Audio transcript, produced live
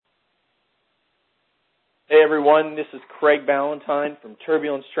Hey everyone, this is Craig Ballantyne from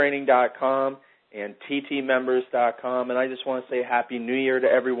TurbulenceTraining.com and TTMembers.com, and I just want to say Happy New Year to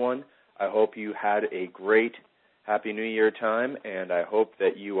everyone. I hope you had a great Happy New Year time, and I hope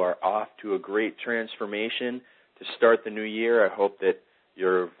that you are off to a great transformation to start the new year. I hope that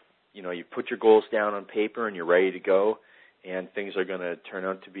you put your goals down on paper and you're ready to go, and things are going to turn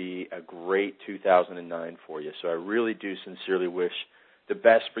out to be a great 2009 for you. So I really do sincerely wish the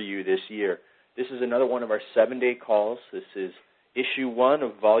best for you this year. This is another one of our 7-day calls. This is issue 1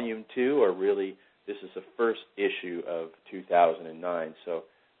 of volume 2, or really this is the first issue of 2009. So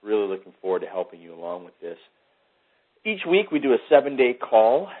really looking forward to helping you along with this. Each week we do a 7-day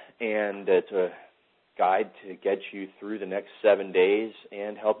call, and it's a guide to get you through the next 7 days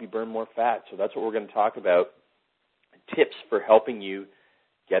and help you burn more fat. So that's what we're going to talk about, tips for helping you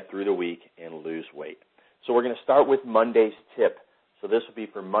get through the week and lose weight. So we're going to start with Monday's tip. So this will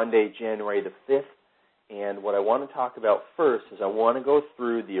be for Monday, January the 5th, and what I want to talk about first is I want to go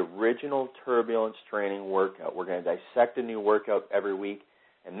through the original Turbulence Training workout. We're going to dissect a new workout every week,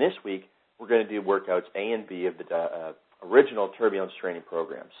 and this week we're going to do workouts A and B of the original Turbulence Training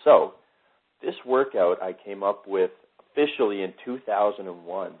program. So this workout I came up with officially in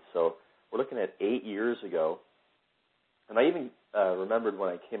 2001, so we're looking at 8 years ago, and I even remembered when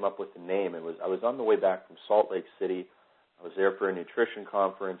I came up with the name. I was on the way back from Salt Lake City. I was there for a nutrition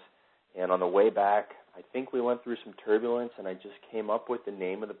conference, and on the way back, I think we went through some turbulence, and I just came up with the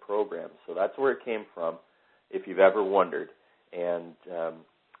name of the program. So that's where it came from, if you've ever wondered. And,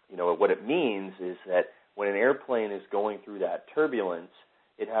 what it means is that when an airplane is going through that turbulence,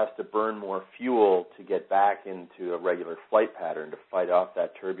 it has to burn more fuel to get back into a regular flight pattern to fight off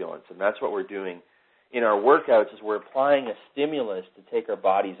that turbulence. And that's what we're doing in our workouts, is we're applying a stimulus to take our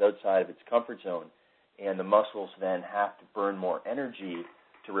bodies outside of its comfort zone. And the muscles then have to burn more energy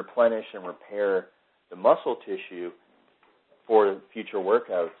to replenish and repair the muscle tissue for future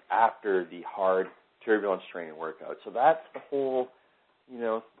workouts after the hard turbulence training workout. So that's the whole,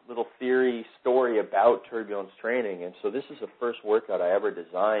 little theory story about turbulence training. And so this is the first workout I ever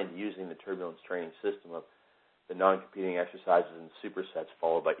designed using the turbulence training system of the non-competing exercises and supersets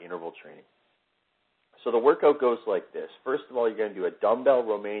followed by interval training. So the workout goes like this. First of all, you're going to do a dumbbell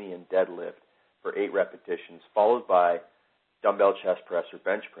Romanian deadlift for 8 repetitions, followed by dumbbell chest press or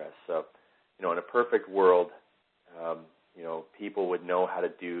bench press. So, in a perfect world, people would know how to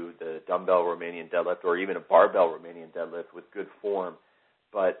do the dumbbell Romanian deadlift or even a barbell Romanian deadlift with good form,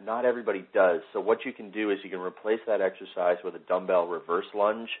 but not everybody does. So what you can do is you can replace that exercise with a dumbbell reverse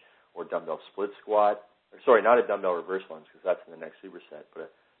lunge or dumbbell split squat. Not a dumbbell reverse lunge because that's in the next superset, but a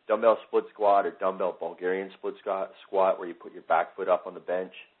dumbbell split squat or dumbbell Bulgarian split squat where you put your back foot up on the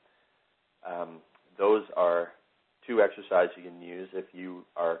bench. Those are 2 exercises you can use. If you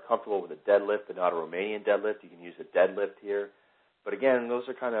are comfortable with a deadlift but not a Romanian deadlift, you can use a deadlift here. But again, those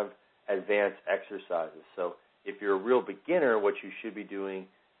are kind of advanced exercises. So if you're a real beginner, what you should be doing,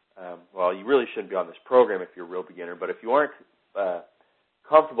 you really shouldn't be on this program if you're a real beginner, but if you aren't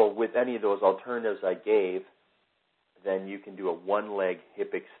comfortable with any of those alternatives I gave, then you can do a one-leg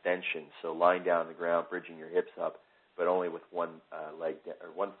hip extension. So lying down on the ground, bridging your hips up, but only with one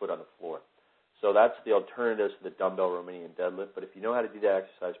foot on the floor. So that's the alternatives to the dumbbell Romanian deadlift. But if you know how to do that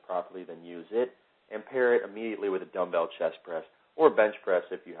exercise properly, then use it and pair it immediately with a dumbbell chest press or bench press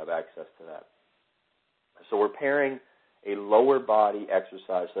if you have access to that. So we're pairing a lower body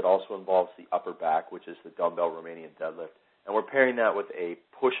exercise that also involves the upper back, which is the dumbbell Romanian deadlift, and we're pairing that with a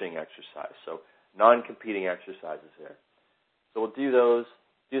pushing exercise. So non-competing exercises there. So we'll do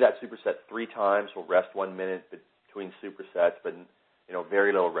that superset 3 times. We'll rest 1 minute between supersets, but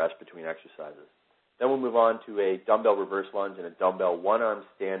very little rest between exercises. Then we'll move on to a dumbbell reverse lunge and a dumbbell one-arm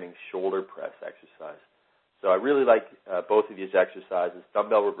standing shoulder press exercise. So I really like both of these exercises.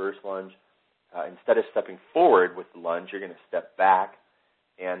 Dumbbell reverse lunge, instead of stepping forward with the lunge, you're going to step back,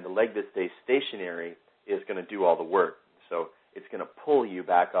 and the leg that stays stationary is going to do all the work. So it's going to pull you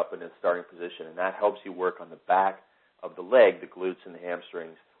back up into the starting position, and that helps you work on the back of the leg, the glutes and the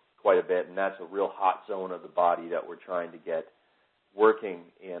hamstrings, quite a bit, and that's a real hot zone of the body that we're trying to get working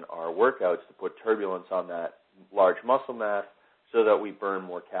in our workouts to put turbulence on that large muscle mass so that we burn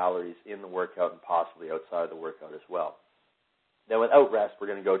more calories in the workout and possibly outside of the workout as well. Then without rest, we're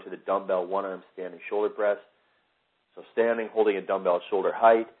going to go to the dumbbell one-arm standing shoulder press. So standing, holding a dumbbell at shoulder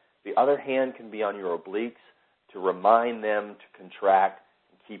height. The other hand can be on your obliques to remind them to contract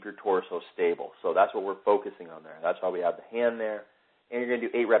and keep your torso stable. So that's what we're focusing on there. That's why we have the hand there. And you're going to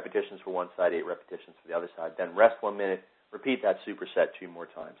do 8 repetitions for one side, 8 repetitions for the other side. Then rest 1 minute. Repeat that superset 2 more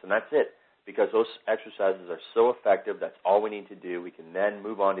times. And that's it. Because those exercises are so effective, that's all we need to do. We can then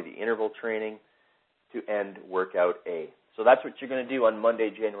move on to the interval training to end Workout A. So that's what you're going to do on Monday,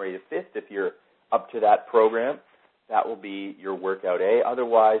 January the 5th. If you're up to that program, that will be your Workout A.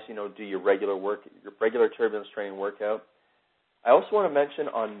 Otherwise, do your regular turbulence training workout. I also want to mention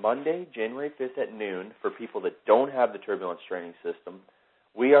on Monday, January 5th at noon, for people that don't have the turbulence training system,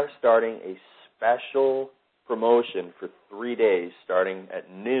 we are starting a special promotion for 3 days starting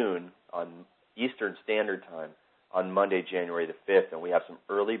at noon on Eastern Standard Time on Monday, January the 5th. And we have some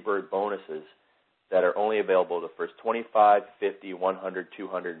early bird bonuses that are only available to the first 25, 50, 100,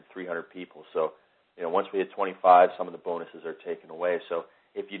 200, and 300 people. So, once we hit 25, some of the bonuses are taken away. So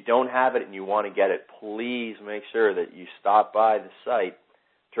if you don't have it and you want to get it, please make sure that you stop by the site,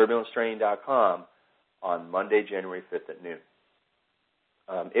 turbulencetraining.com, on Monday, January 5th at noon.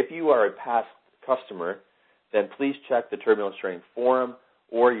 If you are a past customer, then please check the Turbulence Training forum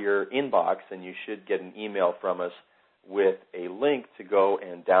or your inbox, and you should get an email from us with a link to go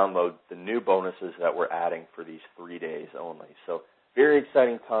and download the new bonuses that we're adding for these 3 days only. So very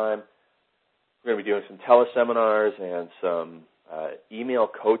exciting time. We're going to be doing some teleseminars and some email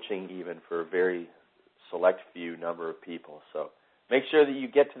coaching even for a very select few number of people. So make sure that you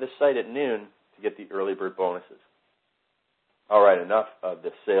get to the site at noon to get the early bird bonuses. All right, enough of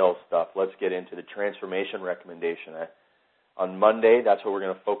the sales stuff. Let's get into the transformation recommendation. On Monday, that's what we're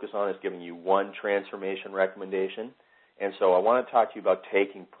going to focus on, is giving you one transformation recommendation. And so I want to talk to you about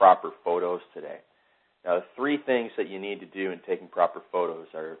taking proper photos today. Now, the 3 things that you need to do in taking proper photos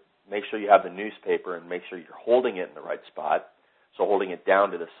are make sure you have the newspaper and make sure you're holding it in the right spot, so holding it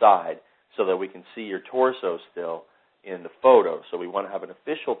down to the side so that we can see your torso still in the photo. So we want to have an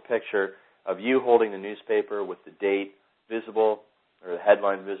official picture of you holding the newspaper with the date visible, or the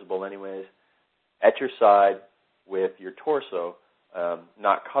headline visible anyways, at your side with your torso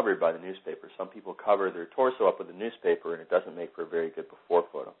not covered by the newspaper. Some people cover their torso up with the newspaper and it doesn't make for a very good before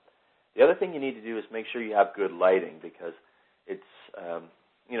photo. The other thing you need to do is make sure you have good lighting, because it's,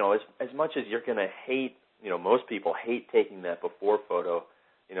 as much as you're going to hate, most people hate taking that before photo,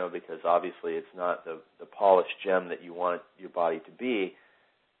 because obviously it's not the polished gem that you want your body to be.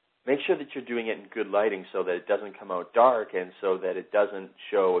 Make sure that you're doing it in good lighting so that it doesn't come out dark and so that it doesn't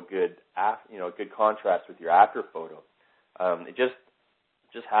show a good contrast with your after photo. It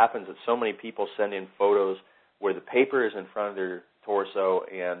just happens that so many people send in photos where the paper is in front of their torso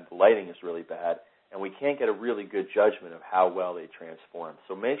and the lighting is really bad, and we can't get a really good judgment of how well they transform.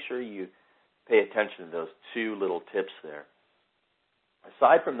 So make sure you pay attention to those 2 little tips there.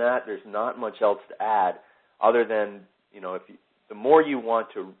 Aside from that, there's not much else to add other than, the more you want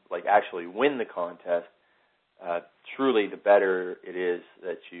to actually win the contest, truly the better it is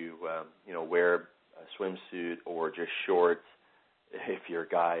that you wear a swimsuit or just shorts if you're a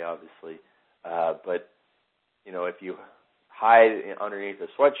guy, obviously. But if you hide underneath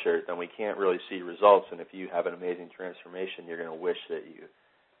a sweatshirt, then we can't really see results. And if you have an amazing transformation, you're going to wish that you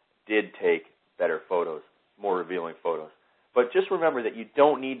did take better photos, more revealing photos. But just remember that you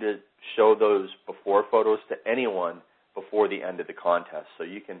don't need to show those before photos to anyone before the end of the contest. So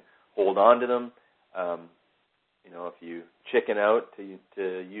you can hold on to them. If you chicken out,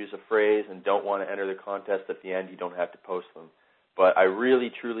 to use a phrase, and don't want to enter the contest at the end, you don't have to post them. But I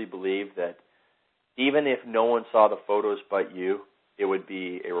really, truly believe that even if no one saw the photos but you, it would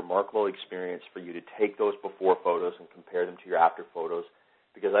be a remarkable experience for you to take those before photos and compare them to your after photos,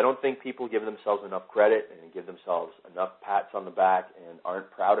 because I don't think people give themselves enough credit and give themselves enough pats on the back and aren't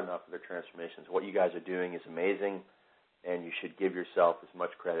proud enough of their transformations. What you guys are doing is amazing, and you should give yourself as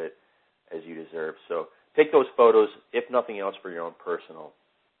much credit as you deserve. So take those photos, if nothing else, for your own personal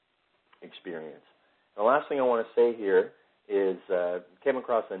experience. The last thing I want to say here is came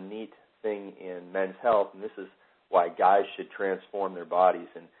across a neat thing in Men's Health, and this is why guys should transform their bodies.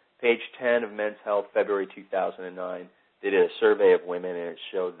 And page 10 of Men's Health, February 2009, they did a survey of women, and it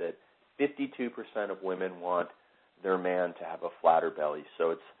showed that 52% of women want their man to have a flatter belly. So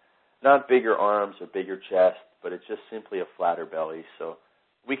it's not bigger arms or bigger chest, but it's just simply a flatter belly. So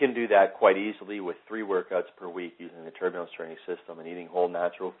we can do that quite easily with 3 workouts per week using the Turbulence Training System and eating whole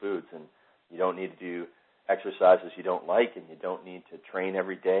natural foods. And you don't need to do exercises you don't like, and you don't need to train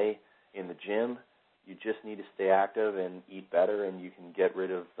every day in the gym. You just need to stay active and eat better, and you can get rid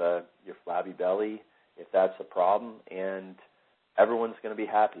of your flabby belly if that's a problem, and everyone's going to be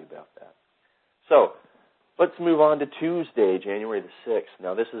happy about that. So let's move on to Tuesday, January the 6th.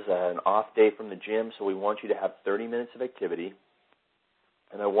 Now, this is an off day from the gym, so we want you to have 30 minutes of activity,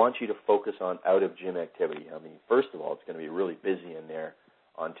 and I want you to focus on out-of-gym activity. I mean, first of all, it's going to be really busy in there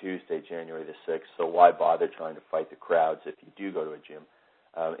on Tuesday, January the 6th, so why bother trying to fight the crowds if you do go to a gym?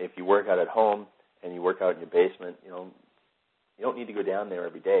 If you work out at home and you work out in your basement, you don't need to go down there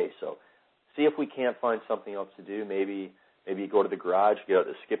every day. So see if we can't find something else to do. Maybe you go to the garage, get out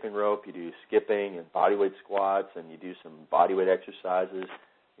the skipping rope, you do skipping and bodyweight squats, and you do some bodyweight exercises,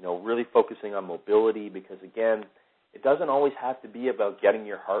 really focusing on mobility, because, again, it doesn't always have to be about getting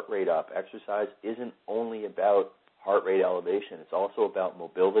your heart rate up. Exercise isn't only about heart rate elevation. It's also about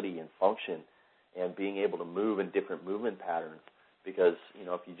mobility and function and being able to move in different movement patterns, because,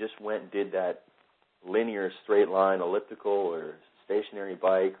 if you just went and did that linear straight line elliptical or stationary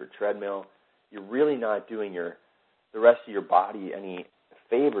bike or treadmill, you're really not doing the rest of your body any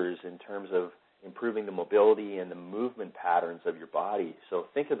favors in terms of improving the mobility and the movement patterns of your body. So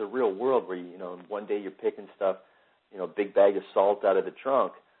think of the real world where, one day you're picking stuff, big bag of salt out of the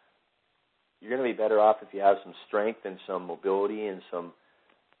trunk. You're going to be better off if you have some strength and some mobility and some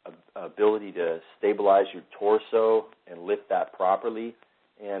ability to stabilize your torso and lift that properly.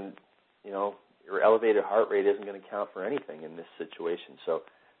 And, your elevated heart rate isn't going to count for anything in this situation. So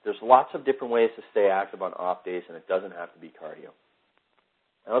there's lots of different ways to stay active on off days, and it doesn't have to be cardio.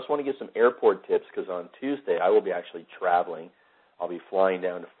 I also want to give some airport tips, because on Tuesday I will be actually traveling. I'll be flying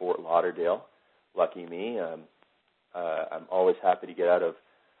down to Fort Lauderdale. Lucky me. I'm always happy to get out of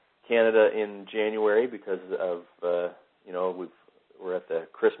Canada in January because of, we're at the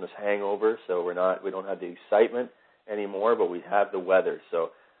Christmas hangover, so we don't have the excitement anymore, but we have the weather.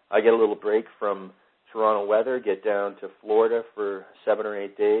 So I get a little break from Toronto weather, get down to Florida for 7 or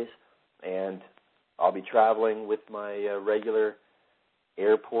 8 days, and I'll be traveling with my regular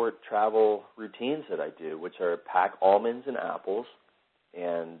airport travel routines that I do, which are pack almonds and apples,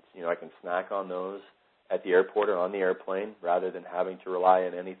 and I can snack on those at the airport or on the airplane rather than having to rely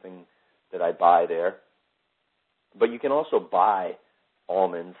on anything that I buy there. But you can also buy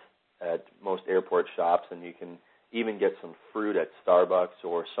almonds at most airport shops, and you can even get some fruit at Starbucks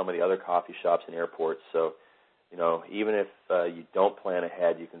or some of the other coffee shops in airports. So, even if you don't plan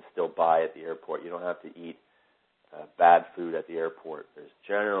ahead, you can still buy at the airport. You don't have to eat bad food at the airport. There's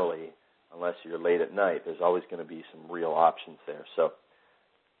generally, unless you're late at night, there's always going to be some real options there. So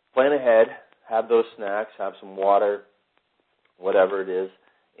plan ahead, have those snacks, have some water, whatever it is,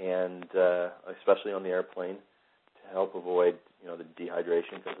 and especially on the airplane to help avoid, the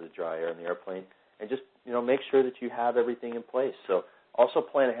dehydration because of the dry air in the airplane. And just, make sure that you have everything in place. So also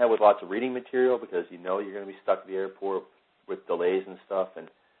plan ahead with lots of reading material, because you're going to be stuck at the airport with delays and stuff, and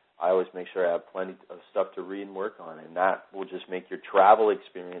I always make sure I have plenty of stuff to read and work on, and that will just make your travel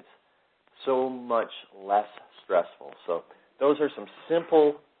experience so much less stressful. So those are some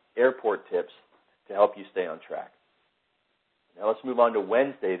simple airport tips to help you stay on track. Now let's move on to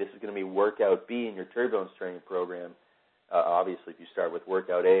Wednesday. This is going to be Workout B in your turbulence training program. Obviously, if you start with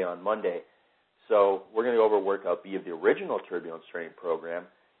Workout A on Monday. So we're going to go over Workout B of the original turbulence training program,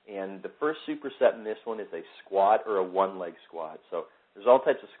 and the first superset in this one is a squat or a one-leg squat. So there's all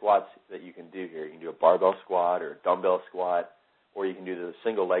types of squats that you can do here. You can do a barbell squat or a dumbbell squat, or you can do the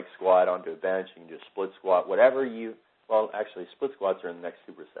single leg squat onto a bench. You can do a split squat, actually split squats are in the next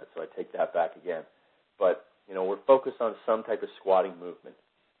superset, so I take that back again. But, we're focused on some type of squatting movement.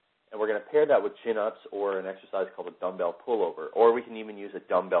 And we're going to pair that with chin-ups or an exercise called a dumbbell pullover, or we can even use a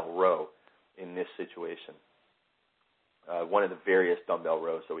dumbbell row in this situation. One of the various dumbbell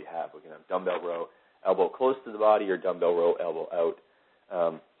rows that we have. We can have dumbbell row, elbow close to the body, or dumbbell row, elbow out.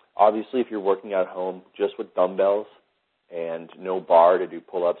 Obviously, if you're working at home just with dumbbells and no bar to do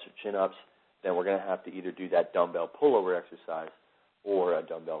pull-ups or chin-ups, then we're going to have to either do that dumbbell pullover exercise or a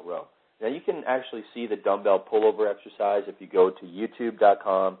dumbbell row. Now, you can actually see the dumbbell pullover exercise if you go to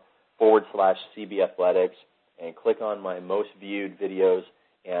youtube.com/CB Athletics and click on my most viewed videos,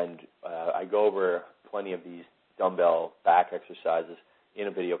 and I go over plenty of these dumbbell back exercises in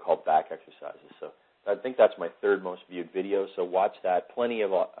a video called Back Exercises. So I think that's my third most viewed video, so watch that. Plenty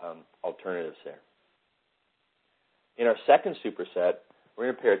of alternatives there. In our second superset, we're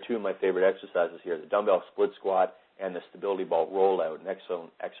going to pair two of my favorite exercises here, the dumbbell split squat and the stability ball rollout, an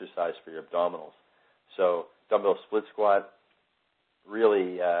excellent exercise for your abdominals. So dumbbell split squat,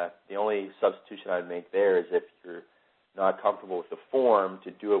 really the only substitution I'd make there is if you're not comfortable with the form,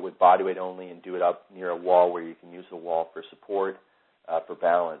 to do it with body weight only and do it up near a wall where you can use the wall for support, for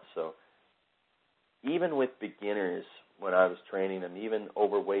balance. So even with beginners, when I was training them, even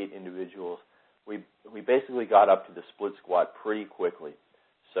overweight individuals, we basically got up to the split squat pretty quickly.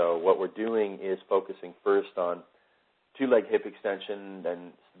 So what we're doing is focusing first on two-leg hip extension,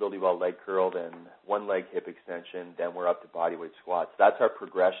 then stability ball leg curl, then one-leg hip extension, then we're up to bodyweight squats. That's our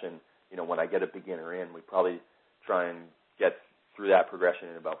progression. When I get a beginner in, we probably try and get through that progression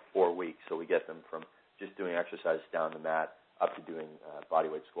in about 4 weeks. So we get them from just doing exercises down the mat up to doing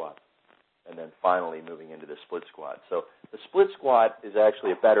bodyweight squats. and then finally moving into the split squat. So the split squat is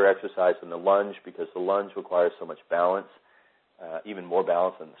actually a better exercise than the lunge because the lunge requires so much balance, even more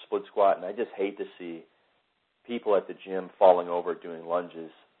balance than the split squat. And I just hate to see people at the gym falling over doing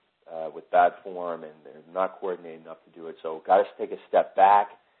lunges with bad form, and they're not coordinated enough to do it. So got to take a step back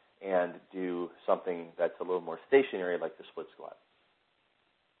and do something that's a little more stationary like the split squat.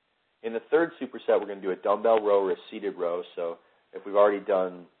 In the third superset, we're going to do a dumbbell row or a seated row. So if we've already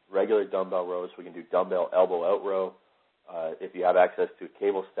done regular dumbbell rows, we can do dumbbell elbow out row. If you have access to a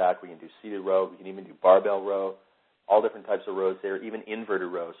cable stack, we can do seated row. We can even do barbell row, all different types of rows there, even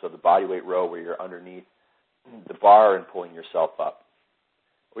inverted rows, so the bodyweight row where you're underneath the bar and pulling yourself up.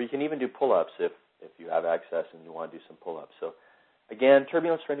 Or you can even do pull-ups if you have access and you want to do some pull-ups. So again,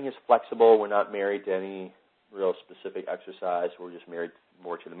 turbulence training is flexible. We're not married to any real specific exercise. We're just married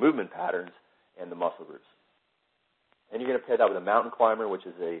more to the movement patterns and the muscle groups. And you're going to pair that with a mountain climber, which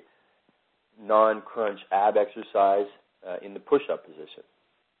is a non-crunch ab exercise in the push-up position.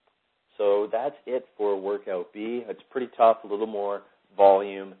 So that's it for workout B. It's pretty tough, a little more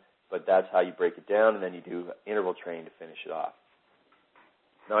volume, but that's how you break it down, and then you do interval training to finish it off.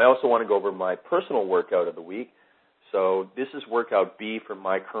 Now, I also want to go over my personal workout of the week. So this is workout B from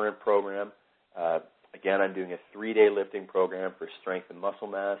my current program. Again, I'm doing a 3-day lifting program for strength and muscle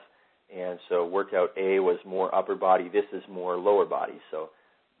mass. And so workout A was more upper body. This is more lower body. So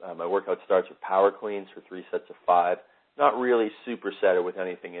my workout starts with power cleans for 3 sets of 5. Not really supersetted with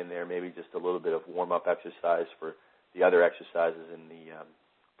anything in there, maybe just a little bit of warm-up exercise for the other exercises in the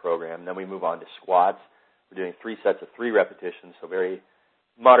program. And then we move on to squats. We're doing 3 sets of 3 repetitions, so very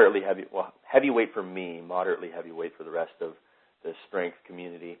moderately heavy, well, heavyweight for me, moderately heavyweight for the rest of the strength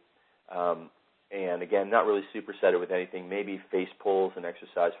community. And again, not really supersetted with anything, maybe face pulls and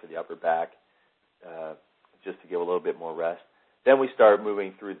exercise for the upper back, just to give a little bit more rest. Then we start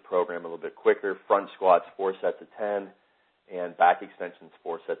moving through the program a little bit quicker. Front squats, 4 sets of 10, and back extensions,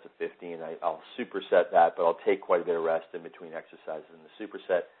 4 sets of 15. I'll superset that, but I'll take quite a bit of rest in between exercises in the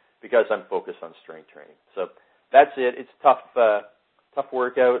superset because I'm focused on strength training. So that's it. It's tough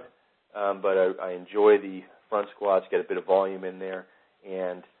workout, but I enjoy the front squats, get a bit of volume in there,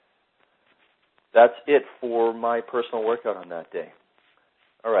 and that's it for my personal workout on that day.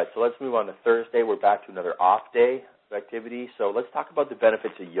 All right, so let's move on to Thursday. We're back to another off day of activity. So let's talk about the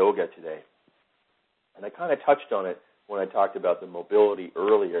benefits of yoga today. And I kind of touched on it when I talked about the mobility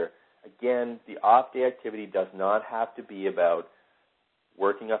earlier. Again, the off day activity does not have to be about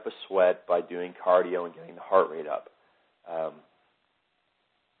working up a sweat by doing cardio and getting the heart rate up.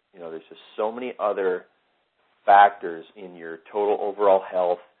 There's just so many other factors in your total overall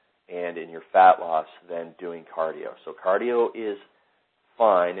health and in your fat loss than doing cardio. So cardio is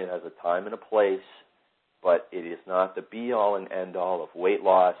fine. It has a time and a place, but it is not the be-all and end-all of weight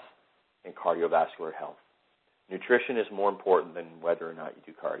loss and cardiovascular health. Nutrition is more important than whether or not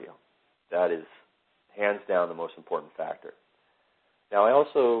you do cardio. That is hands down the most important factor. Now, I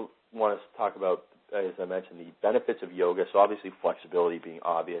also want to talk about, as I mentioned, the benefits of yoga. So obviously flexibility being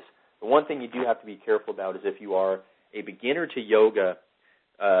obvious. The one thing you do have to be careful about is if you are a beginner to yoga,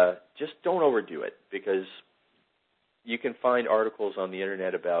 just don't overdo it, because you can find articles on the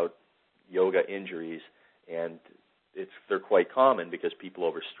internet about yoga injuries, and they're quite common because people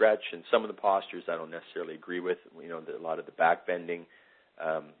overstretch, and some of the postures I don't necessarily agree with. A lot of the back bending.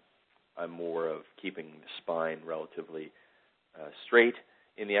 I'm more of keeping the spine relatively straight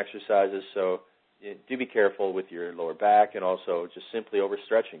in the exercises, so do be careful with your lower back, and also just simply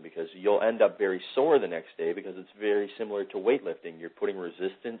overstretching, because you'll end up very sore the next day, because it's very similar to weightlifting. You're putting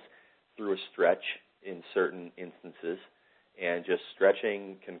resistance through a stretch in certain instances, and just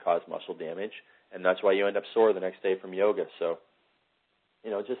stretching can cause muscle damage, and that's why you end up sore the next day from yoga. So,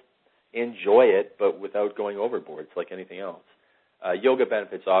 just enjoy it, but without going overboard. It's like anything else. Yoga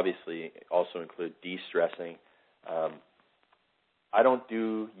benefits obviously also include de-stressing. I don't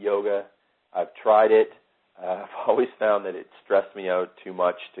do yoga. I've tried it. I've always found that it stressed me out too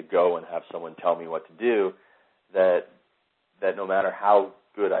much to go and have someone tell me what to do, that no matter how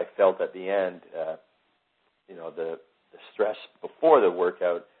good I felt at the end, the stress before the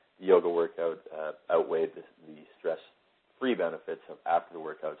workout, the yoga workout, outweighed the stress-free benefits of after the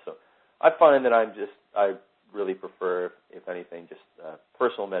workout. So I find that I really prefer, if anything, just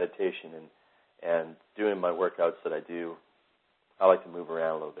personal meditation and doing my workouts that I do. I like to move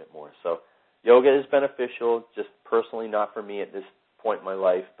around a little bit more. So yoga is beneficial, just personally not for me at this point in my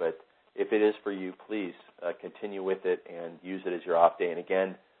life, but if it is for you, please continue with it and use it as your off day. And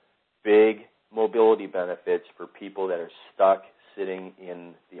again, big mobility benefits for people that are stuck sitting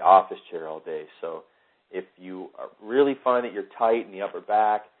in the office chair all day. So if you really find that you're tight in the upper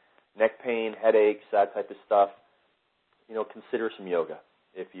back, neck pain, headaches, that type of stuff, consider some yoga.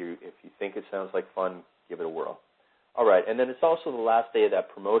 If you think it sounds like fun, give it a whirl. All right, and then it's also the last day of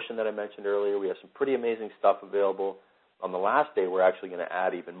that promotion that I mentioned earlier. We have some pretty amazing stuff available. On the last day, we're actually going to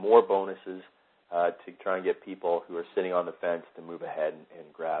add even more bonuses to try and get people who are sitting on the fence to move ahead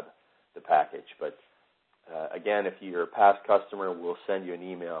and grab the package. But again, if you're a past customer, we'll send you an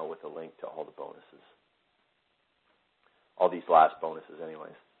email with a link to all the bonuses. All these last bonuses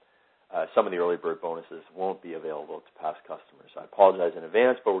anyways. Some of the early bird bonuses won't be available to past customers. I apologize in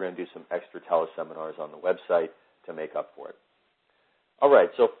advance, but we're going to do some extra teleseminars on the website to make up for it. All right,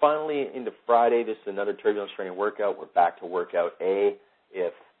 so finally into Friday, this is another turbulence training workout. We're back to workout A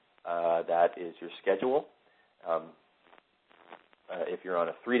if that is your schedule. If you're on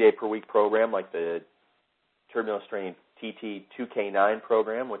a 3-day-per-week program like the Turbulence Training TT 2K9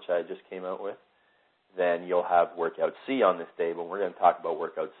 program, which I just came out with, then you'll have workout C on this day, but we're going to talk about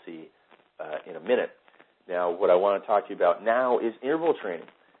workout C in a minute. Now, what I want to talk to you about now is interval training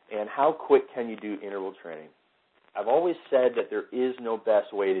and how quick can you do interval training. I've always said that there is no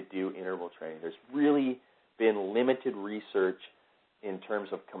best way to do interval training. There's really been limited research in terms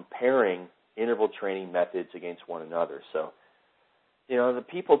of comparing interval training methods against one another. So, the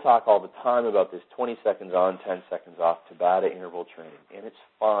people talk all the time about this 20 seconds on, 10 seconds off Tabata interval training, and it's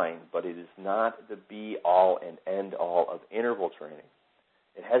fine, but it is not the be-all and end-all of interval training.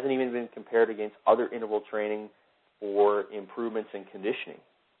 It hasn't even been compared against other interval training for improvements in conditioning,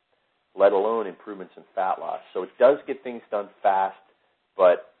 let alone improvements in fat loss. So it does get things done fast,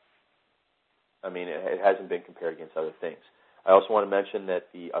 but, it hasn't been compared against other things. I also want to mention that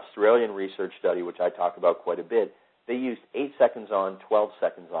the Australian research study, which I talk about quite a bit, they used 8 seconds on, 12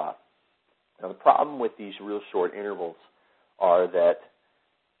 seconds off. Now, the problem with these real short intervals are that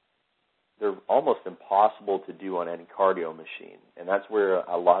they're almost impossible to do on any cardio machine, and that's where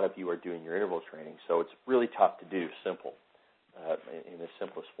a lot of you are doing your interval training. So it's really tough to do simple, in the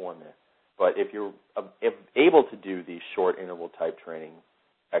simplest form there. But if you're able to do these short interval type training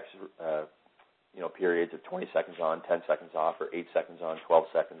periods of 20 seconds on, 10 seconds off, or 8 seconds on, 12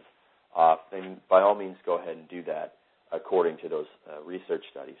 seconds off, then by all means go ahead and do that according to those research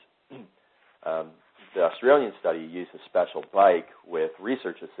studies. The Australian study used a special bike with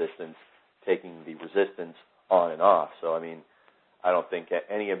research assistants taking the resistance on and off. So, I don't think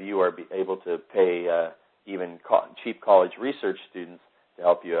any of you are able to pay even cheap college research students to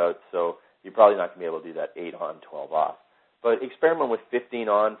help you out, so you're probably not going to be able to do that 8 on, 12 off. But experiment with 15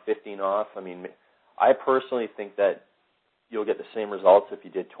 on, 15 off. I personally think that you'll get the same results if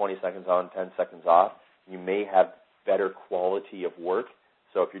you did 20 seconds on, 10 seconds off. You may have better quality of work.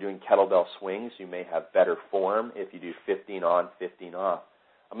 So if you're doing kettlebell swings, you may have better form if you do 15 on, 15 off.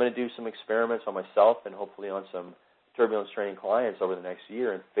 I'm going to do some experiments on myself and hopefully on some turbulence training clients over the next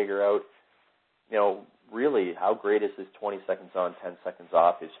year and figure out, really how great is this 20 seconds on, 10 seconds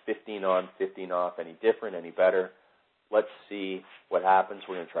off? Is 15 on, 15 off any different, any better? Let's see what happens.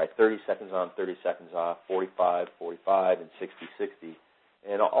 We're going to try 30 seconds on, 30 seconds off, 45, 45, and 60, 60,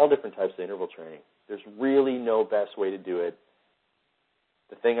 and all different types of interval training. There's really no best way to do it.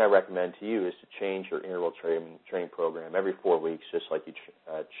 The thing I recommend to you is to change your interval training program every 4 weeks, just like you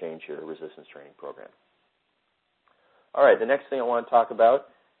change your resistance training program. All right, the next thing I want to talk about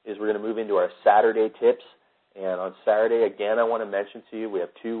is we're going to move into our Saturday tips. And on Saturday, again, I want to mention to you, we have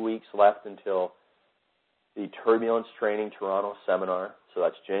 2 weeks left until the Turbulence Training Toronto Seminar. So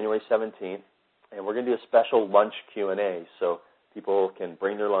that's January 17th. And we're going to do a special lunch Q&A. So people can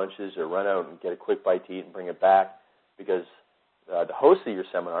bring their lunches or run out and get a quick bite to eat and bring it back, because the host of your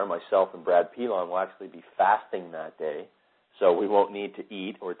seminar, myself and Brad Pilon, will actually be fasting that day. So we won't need to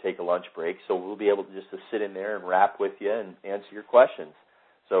eat or take a lunch break. So we'll be able to just sit in there and rap with you and answer your questions.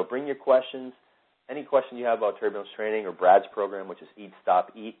 So bring your questions, any question you have about turbulence training or Brad's program, which is Eat,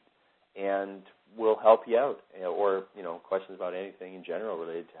 Stop, Eat, and we'll help you out. Or, questions about anything in general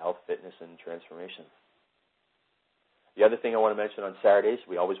related to health, fitness, and transformation. The other thing I want to mention on Saturdays,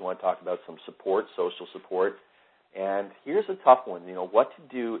 we always want to talk about some support, social support. And here's a tough one, what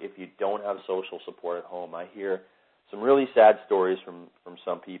to do if you don't have social support at home. I hear some really sad stories from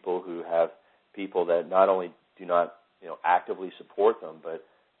some people who have people that not only do not, actively support them, but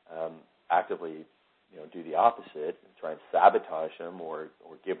actively, do the opposite and try and sabotage them or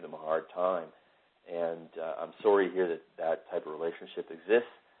give them a hard time. And I'm sorry to hear that type of relationship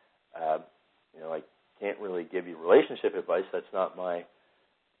exists. I can't really give you relationship advice. That's not my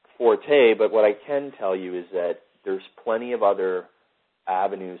forte. But what I can tell you is that there's plenty of other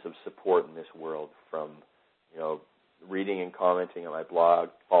avenues of support in this world, from, reading and commenting on my blog,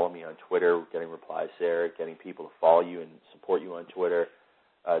 follow me on Twitter, getting replies there, getting people to follow you and support you on Twitter,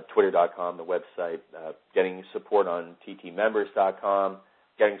 Twitter.com, the website, getting support on ttmembers.com,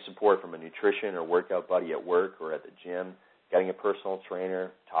 getting support from a nutrition or workout buddy at work or at the gym, getting a personal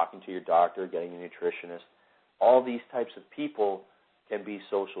trainer, talking to your doctor, getting a nutritionist. All these types of people can be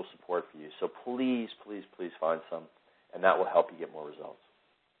social support for you. So please, please, please find some, and that will help you get more results.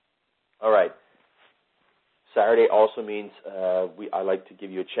 All right. Saturday also means I like to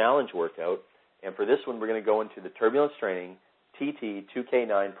give you a challenge workout, and for this one we're going to go into the Turbulence Training TT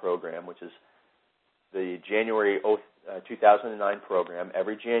 2K9 program, which is the January 2009 program.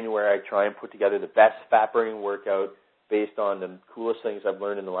 Every January I try and put together the best fat-burning workout based on the coolest things I've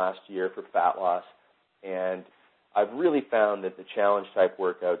learned in the last year for fat loss, and I've really found that the challenge-type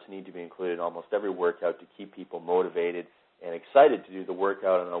workouts need to be included in almost every workout to keep people motivated and excited to do the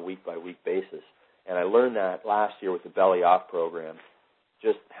workout on a week-by-week basis. And I learned that last year with the Belly Off program,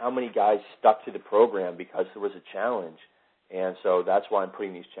 just how many guys stuck to the program because there was a challenge. And so that's why I'm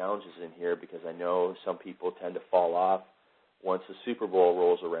putting these challenges in here, because I know some people tend to fall off once the Super Bowl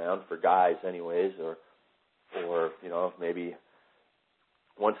rolls around, for guys anyways, or maybe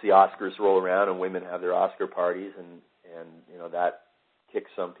once the Oscars roll around and women have their Oscar parties, and that kicks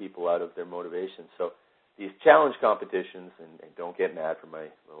some people out of their motivation. So these challenge competitions, and don't get mad for my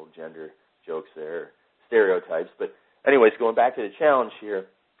little gender jokes there, stereotypes, but anyways, going back to the challenge here,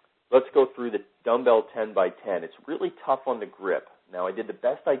 let's go through the dumbbell 10 by 10. It's really tough on the grip. Now, I did the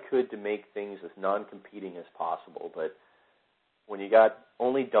best I could to make things as non-competing as possible, but when you got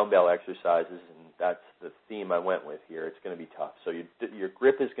only dumbbell exercises, and that's the theme I went with here, it's going to be tough. So your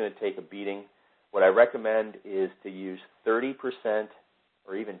grip is going to take a beating. What I recommend is to use 30%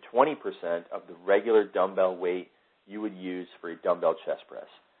 or even 20% of the regular dumbbell weight you would use for a dumbbell chest press.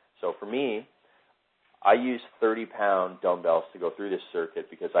 So for me, I use 30-pound dumbbells to go through this circuit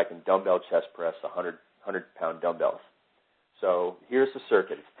because I can dumbbell chest press 100-pound dumbbells. So here's the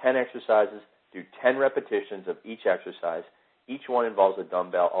circuit. It's 10 exercises. Do 10 repetitions of each exercise. Each one involves a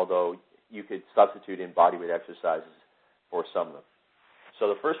dumbbell, although you could substitute in bodyweight exercises for some of them. So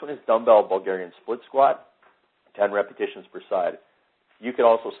the first one is dumbbell Bulgarian split squat, 10 repetitions per side. You could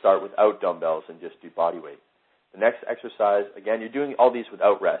also start without dumbbells and just do bodyweight. The next exercise, again, you're doing all these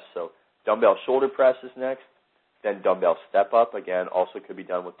without rest. So dumbbell shoulder press is next, then dumbbell step up, again, also could be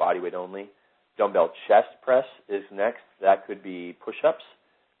done with bodyweight only. Dumbbell chest press is next. That could be push-ups.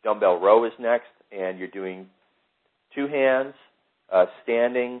 Dumbbell row is next, and you're doing two hands,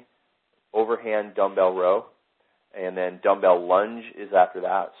 standing, overhand dumbbell row, and then dumbbell lunge is after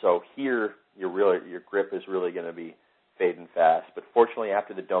that. So here, your grip is really going to be fading fast. But fortunately,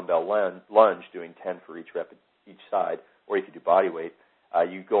 after the dumbbell lunge, doing 10 for each rep each side, or you could do body weight,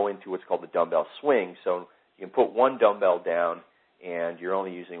 you go into what's called the dumbbell swing. So you can put one dumbbell down, and you're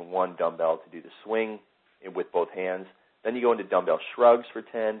only using one dumbbell to do the swing with both hands. Then you go into dumbbell shrugs for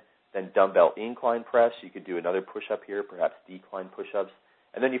 10, then dumbbell incline press. You could do another push-up here, perhaps decline push-ups.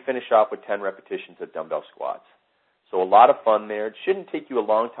 And then you finish off with 10 repetitions of dumbbell squats. So a lot of fun there. It shouldn't take you a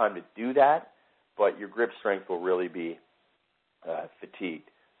long time to do that, but your grip strength will really be fatigued.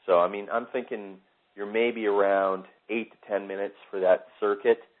 So, I mean, I'm thinking you're maybe around 8 to 10 minutes for that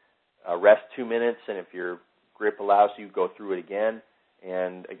circuit. Rest 2 minutes, and if your grip allows you, go through it again.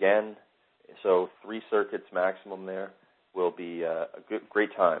 And again, so 3 circuits maximum there will be a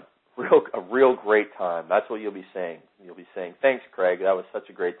great time. A real great time. That's what you'll be saying. You'll be saying, thanks, Craig, that was such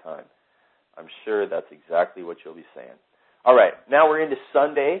a great time. I'm sure that's exactly what you'll be saying. All right, now we're into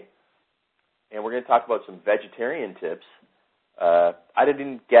Sunday, and we're going to talk about some vegetarian tips. I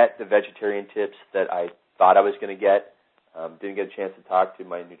didn't get the vegetarian tips that I thought I was going to get. Didn't get a chance to talk to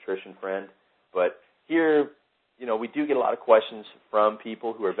my nutrition friend. But here, we do get a lot of questions from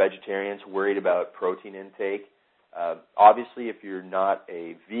people who are vegetarians worried about protein intake. Obviously, if you're not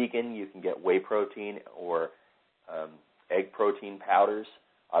a vegan, you can get whey protein or egg protein powders.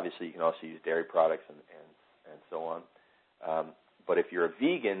 Obviously, you can also use dairy products and so on. But if you're a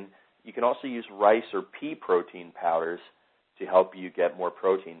vegan, you can also use rice or pea protein powders to help you get more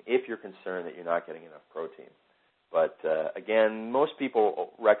protein if you're concerned that you're not getting enough protein. But again, most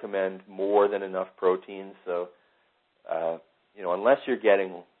people recommend more than enough protein. So, unless you're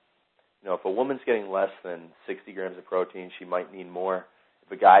getting, if a woman's getting less than 60 grams of protein, she might need more.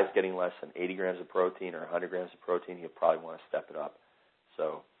 If a guy's getting less than 80 grams of protein or 100 grams of protein, he'll probably want to step it up.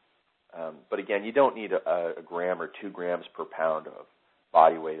 So, but again, you don't need a gram or 2 grams per pound of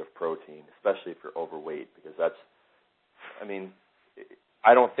body weight of protein, especially if you're overweight, because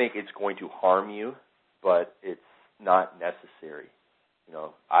I don't think it's going to harm you, but it's not necessary.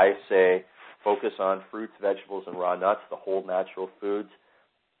 I say focus on fruits, vegetables, and raw nuts, the whole natural foods,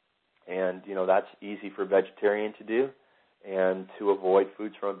 and, that's easy for a vegetarian to do. and to avoid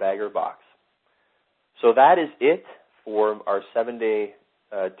foods from a bag or a box. So that is it for our 7-day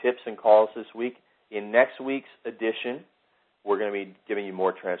tips and calls this week. In next week's edition, we're going to be giving you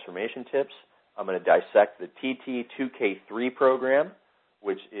more transformation tips. I'm going to dissect the TT2K3 program,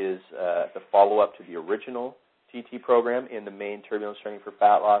 which is the follow-up to the original TT program in the main Turbulence Training for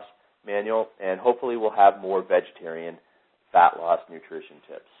Fat Loss manual, and hopefully we'll have more vegetarian fat loss nutrition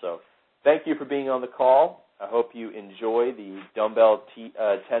tips. So thank you for being on the call. I hope you enjoy the dumbbell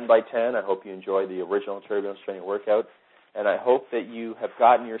 10x10. I hope you enjoy the original Turbulence Training workout, and I hope that you have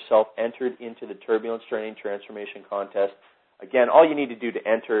gotten yourself entered into the Turbulence Training Transformation Contest. Again, all you need to do to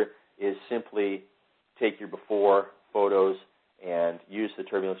enter is simply take your before photos and use the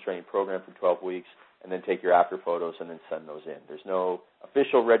Turbulence Training program for 12 weeks, and then take your after photos and then send those in. There's no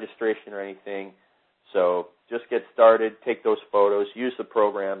official registration or anything, so just get started, take those photos, use the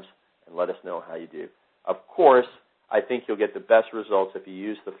programs, and let us know how you do. Of course, I think you'll get the best results if you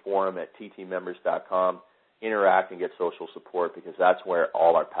use the forum at ttmembers.com, interact and get social support, because that's where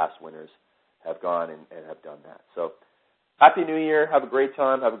all our past winners have gone and have done that. So Happy New Year. Have a great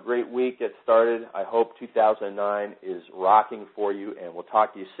time. Have a great week. Get started. I hope 2009 is rocking for you, and we'll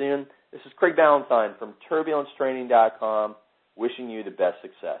talk to you soon. This is Craig Ballantyne from TurbulenceTraining.com, wishing you the best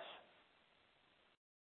success.